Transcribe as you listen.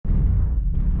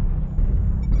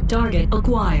Target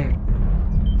acquired.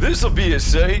 This'll be a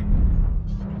sight.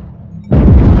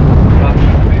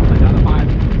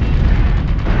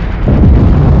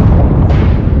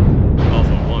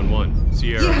 Alpha 1-1,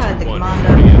 Sierra You heard the 2-1,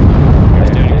 commander. reporting in. You're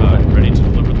standing by, ready to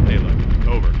deliver the payload.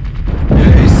 Over.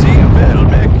 Yeah, see you, battle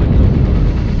mech.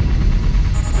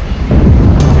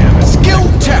 Damn,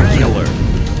 skill-tacular.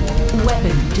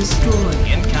 Weapon destroyed.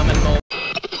 Incoming mode.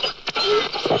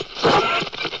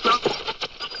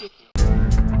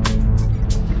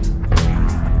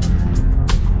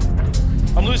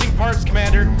 I'm losing parts,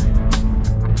 Commander.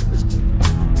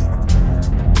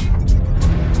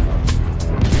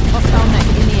 Hostile mech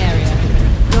in the area.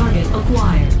 Target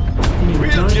acquired. New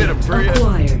We'll target get 'em for ya.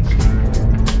 acquired.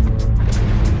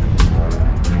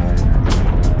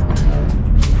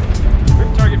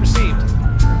 Grip target received.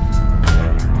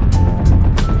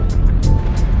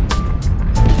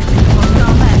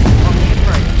 Hostile mech on the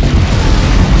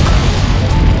approach.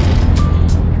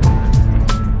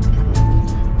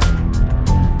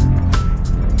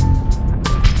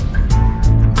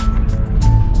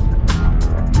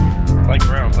 Like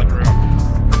round.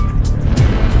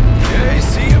 Yeah,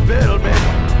 see you, battle mech.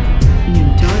 New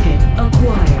target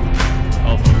acquired.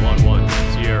 Alpha 1-1,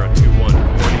 Sierra 2-1,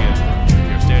 reporting in.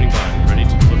 You're standing by, ready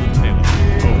to deliver the payload.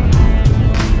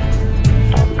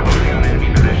 Over. Closing on enemy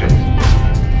positions.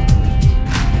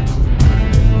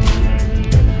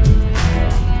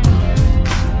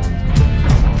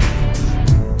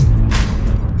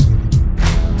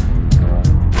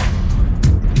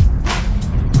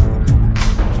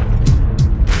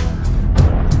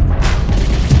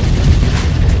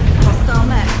 Hostile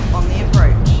mech on the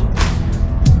approach.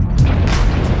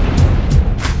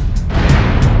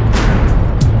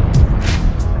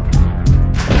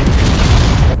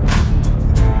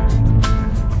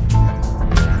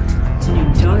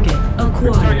 New target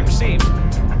Grip target acquired. received.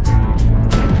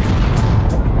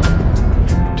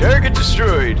 Target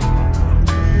destroyed.